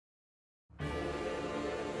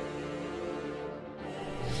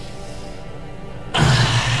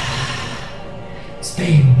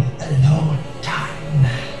been a long time.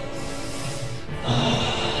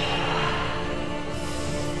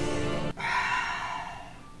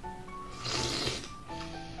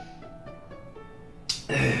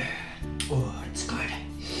 Oh, it's good.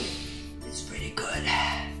 It's pretty good.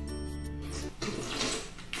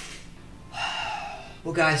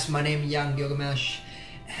 Well guys, my name is Young Gilgamesh,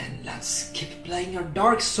 and let's keep playing our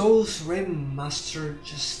Dark Souls Remastered.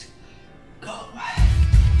 Just go.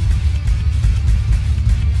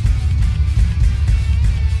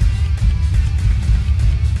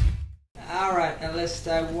 Alright, at least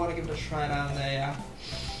I want to give it a try down there.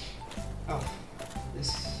 Oh,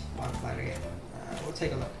 this one fight again. We'll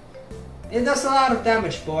take a look. It does a lot of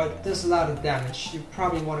damage, boy. It does a lot of damage. You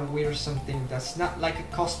probably want to wear something that's not like a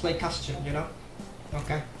cosplay costume, you know?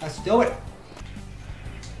 Okay, let's do it.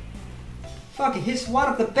 Fuck it, he's one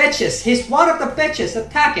of the bitches. He's one of the bitches.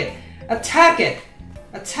 Attack it. Attack it.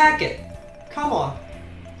 Attack it. Come on.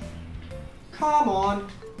 Come on.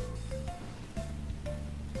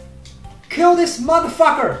 Kill this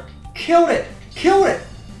motherfucker. Kill it. Kill it.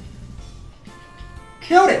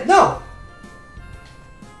 Kill it. No.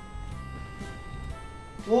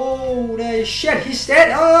 Whoa, there, shit, he's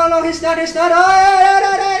dead. Oh, no, he's not, he's not.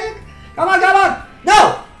 Oh, come on, come on.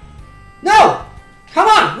 No. No. Come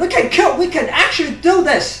on, we can actually do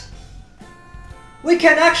this. We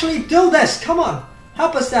can actually do this. Come on,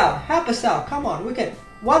 help us out, help us out. Come on, we can,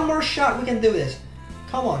 one more shot, we can do this.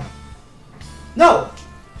 Come on. No.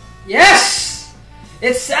 Yes.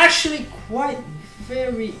 It's actually quite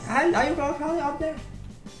very, are you out there?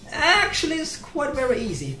 Actually, it's quite very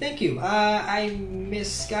easy. Thank you.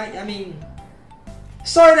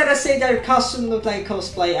 Sorry that I say that your costume looked like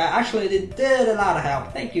cosplay. Actually, it did a lot of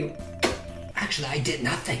help. Thank you. Actually, I did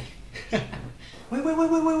nothing.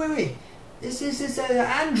 Wait. This is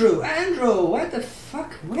Andrew. Andrew, what the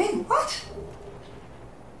fuck? Wait, what?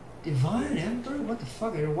 Divine Emperor? What the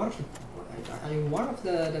fuck? Are you one of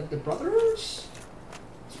the brothers?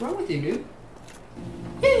 What's wrong with you, dude?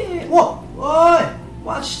 Yeah. Whoa! Whoa!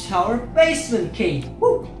 Watchtower basement key.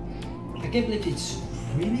 Woo! I can't believe it's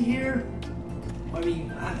really here. I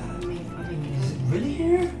mean, is it really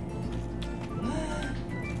here? What?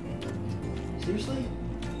 Seriously?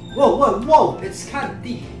 Whoa! It's kind of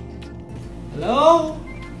deep. Hello?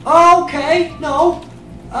 Okay, no.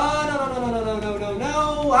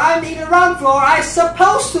 No. I'm in the ground floor. I'm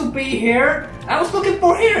supposed to be here. I was looking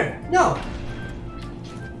for here. No.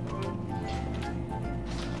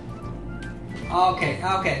 Okay,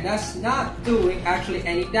 that's not doing actually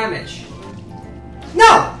any damage.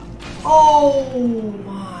 No! Oh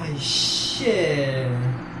my shit.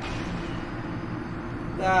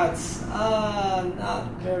 That's not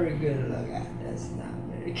very good to look at. That's not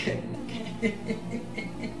very good.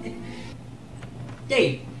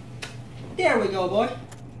 Hey, there we go, boy.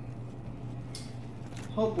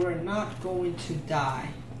 Hope we're not going to die.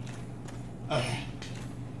 Okay.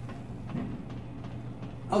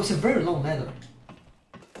 Oh, it's a very long ladder.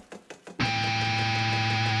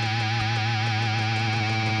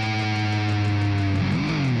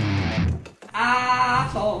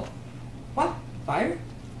 Oh, what? Fire?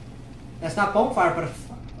 That's not bonfire, but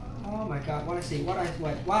oh my god! What I see? What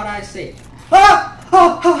I see? Ah!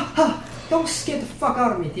 Don't scare the fuck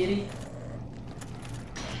out of me, Diddy.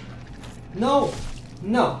 No.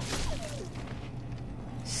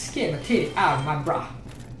 Scare my titty out of my bra.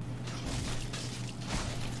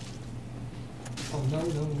 Oh no.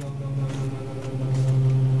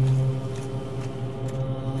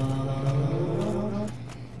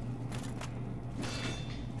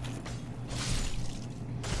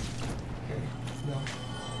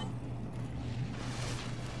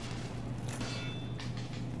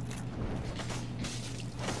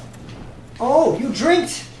 Oh, you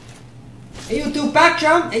drinked! And you do back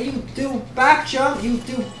jump, and you do back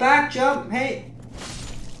jump, hey!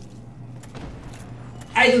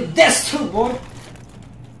 I do this too, boy!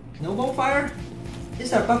 No bonfire? Is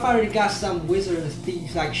that bonfire already got some wizard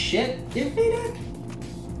thieves like shit? Give me that?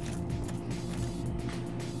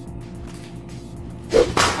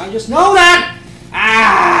 I just know that!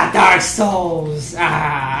 Dark Souls!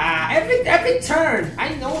 Every turn!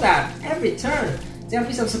 I know that! Every turn! There'll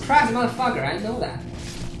be some surprise, motherfucker. I know that.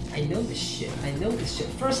 I know this shit.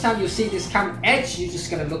 First time you see this kind of edge, you're just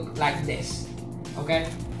gonna look like this. Okay?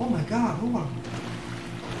 Oh my god, hold on.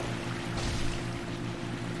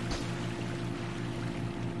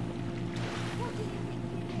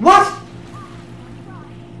 What?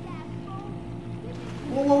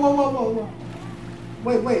 Whoa.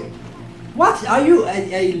 Wait. What? Are you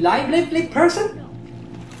a lively person?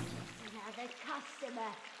 Another customer.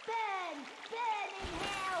 Burn in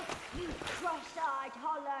hell, you cross-eyed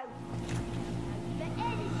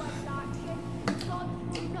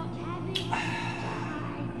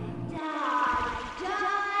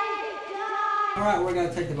Alright, we're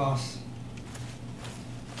gonna take the boss.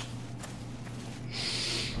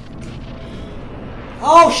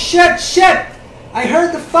 Oh shit, shit! I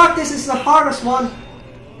heard the fuck this is the hardest one.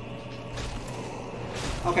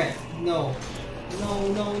 Okay, no. No,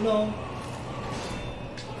 no, no.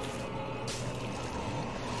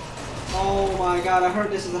 Oh my god, I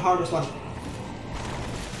heard this is the hardest one.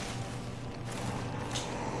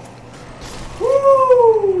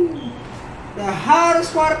 Woo! The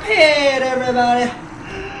hardest one appeared, everybody!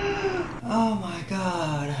 Oh my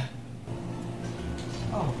god.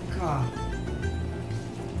 Oh god.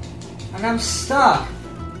 And I'm stuck.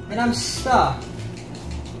 And I'm stuck.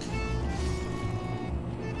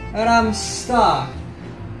 And I'm stuck.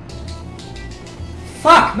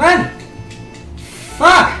 Fuck, man!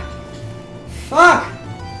 Fuck! Fuck!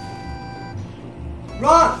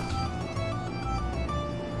 Run!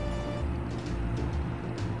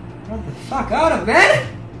 Run the fuck out of, man!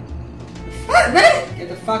 Fuck, man! Get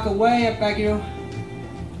the fuck away, I beg you.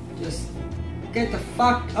 Just get the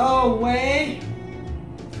fuck away.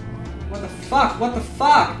 What the fuck? What the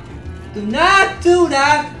fuck? Do not do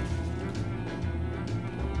that!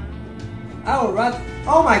 I will run.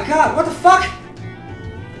 Oh my god, what the fuck?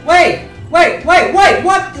 Wait! Wait, wait, wait!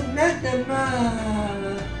 What the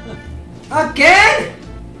again?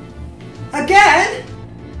 Again?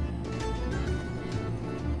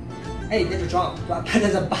 Hey, there's a drop.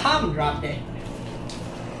 There's a bomb drop there.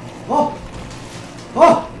 Oh!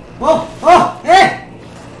 Oh! Oh! Oh! Hey!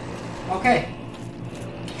 Okay.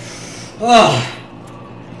 Oh.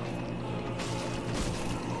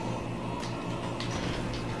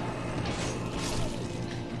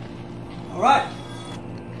 Alright.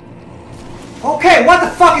 Okay, what the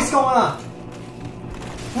fuck is going on?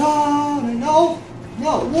 No, no,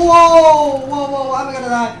 no. Whoa, whoa, whoa, I'm gonna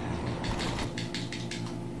die.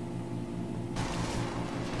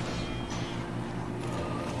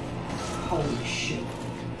 Holy shit.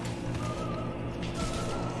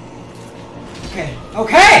 Okay,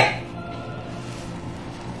 okay!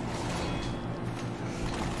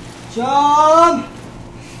 Jump!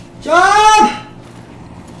 Jump!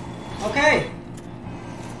 Okay.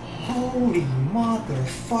 Holy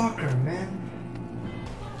motherfucker, man.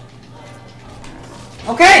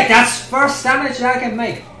 Okay, that's first damage that I can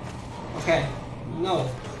make. Okay. No.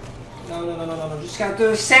 No, no, no, no, no, no. Just gotta do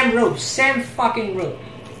the same route. Same fucking route.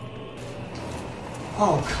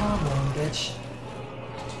 Oh, come on, bitch.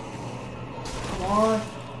 Come on.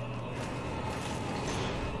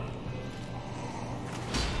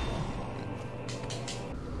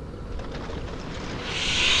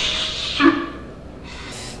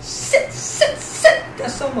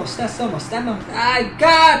 That's almost. I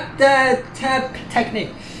got the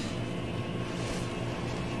technique.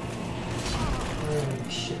 Holy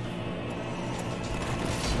shit.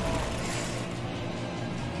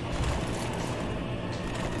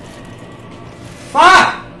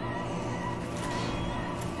 Fuck!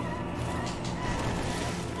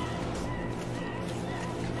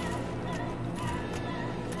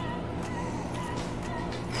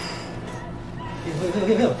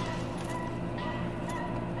 Heal.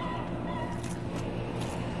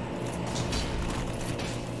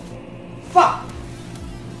 Fuck!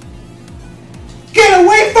 Get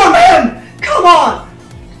away from him! Come on!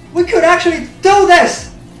 We could actually do this!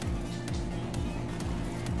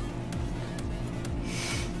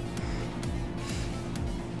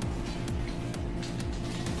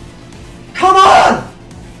 Come on!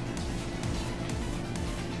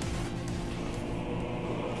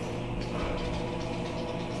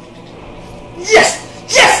 Yes!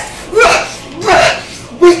 Yes!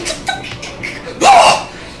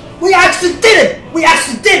 We actually did it! We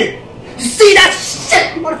actually did it! You see that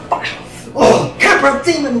shit, motherfucker! Oh, Camera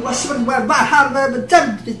Demon was defeated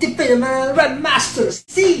Remastered.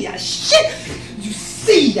 See that shit? You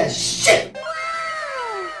see that shit?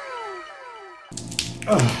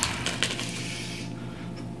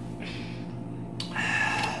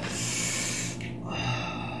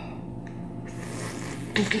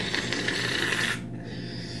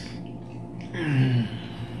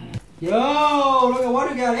 Yo, look at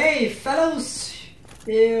what we got. Hey, fellows.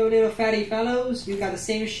 You little fatty fellows. You got the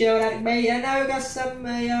same shell that me, and now we got some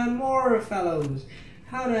more fellows.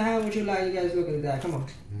 How the hell would you like you guys look at that? Come on.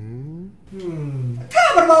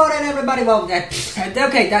 Top of the morning, everybody. Well,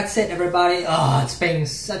 okay, that's it, everybody. Oh, it's been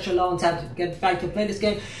such a long time to get back to play this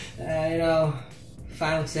game. You know,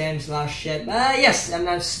 Final Sims, last shit. Yes, and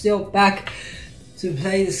I'm still back to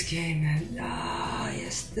play this game, and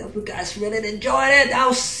yes, hope you guys really enjoyed it.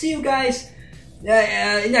 I'll see you guys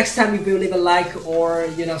next time. You will leave a like or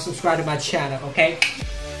subscribe to my channel. Okay.